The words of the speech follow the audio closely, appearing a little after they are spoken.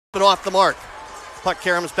But off the mark. Puck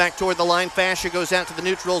caroms back toward the line. Fascia goes out to the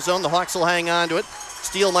neutral zone. The Hawks will hang on to it.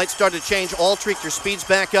 Steele might start to change. Altrichter speeds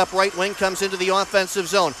back up. Right wing comes into the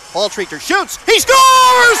offensive zone. Altrichter shoots. He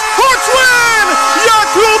scores! Hawks win!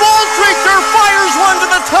 Jakub Alrichter fires one to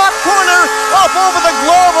the top corner. Up over the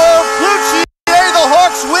glove of Cloutier. The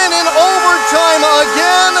Hawks win in overtime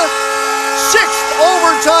again. Sixth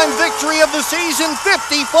overtime victory of the season.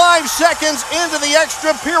 55 seconds into the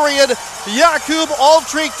extra period. Jakub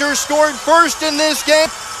Alrichter scored first in this game.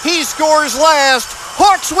 He scores last.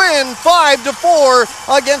 Hawks win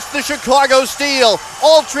 5-4 against the Chicago Steel.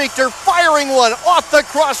 Altrichter firing one off the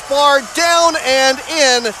crossbar, down and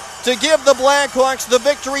in to give the Blackhawks the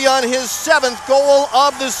victory on his 7th goal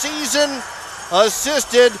of the season,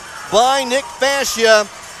 assisted by Nick Fascia.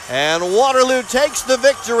 And Waterloo takes the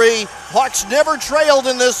victory. Hawks never trailed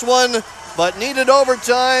in this one, but needed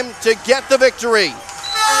overtime to get the victory.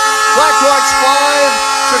 Blackhawks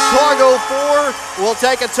 5, Chicago 4. We'll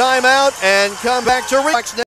take a timeout and come back to Hawks next.